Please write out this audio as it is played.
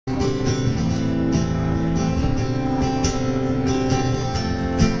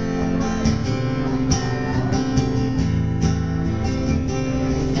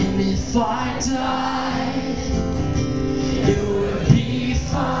died, it would be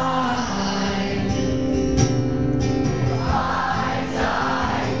fine. I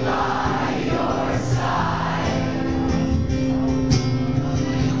died by your side.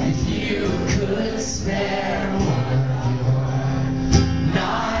 If you could spare one of your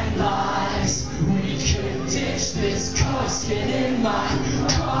 9 lives, we could ditch this coast, get in my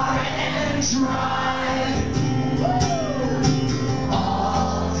car and drive.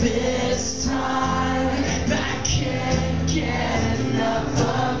 All this time, I can't get enough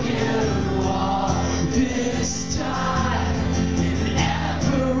of you. All this time, and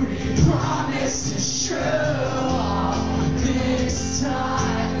every promise is true. All this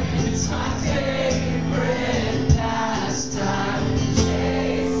time, it's my favorite pastime.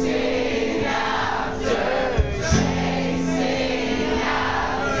 Chasing after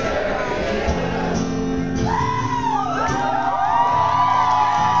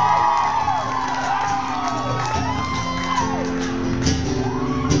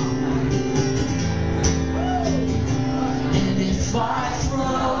if I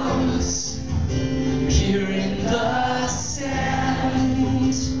froze here in the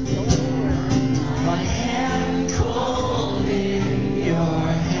sand, my hand cold in your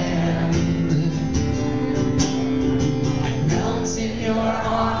hand, I'd melt in your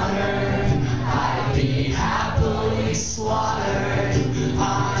honor, I'd be happily slaughtered.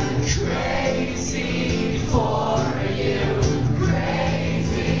 I'm crazy for you,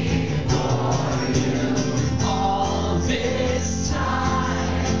 crazy for you. All this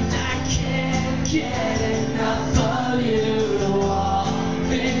get enough of you. All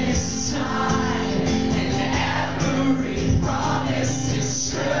this time, and every promise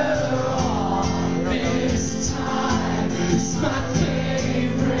is true. All this time, it's my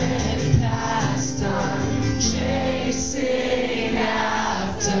favorite pastime. Chasing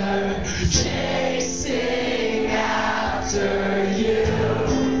after you.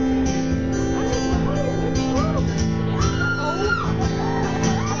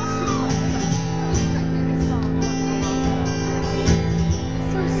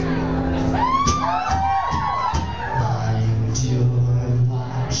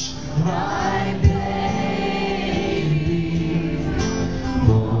 My baby,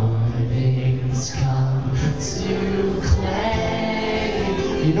 mornings come to claim.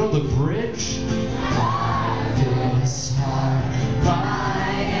 You know the bridge? By this heart,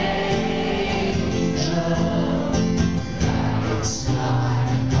 my angel, it's not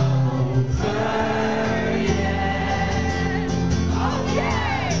over yet.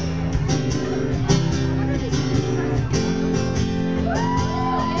 Okay.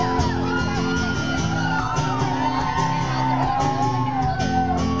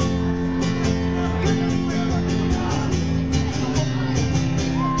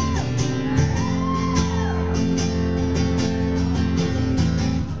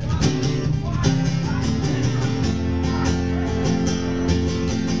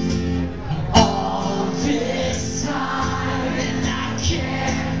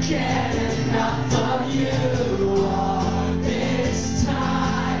 Get enough of you.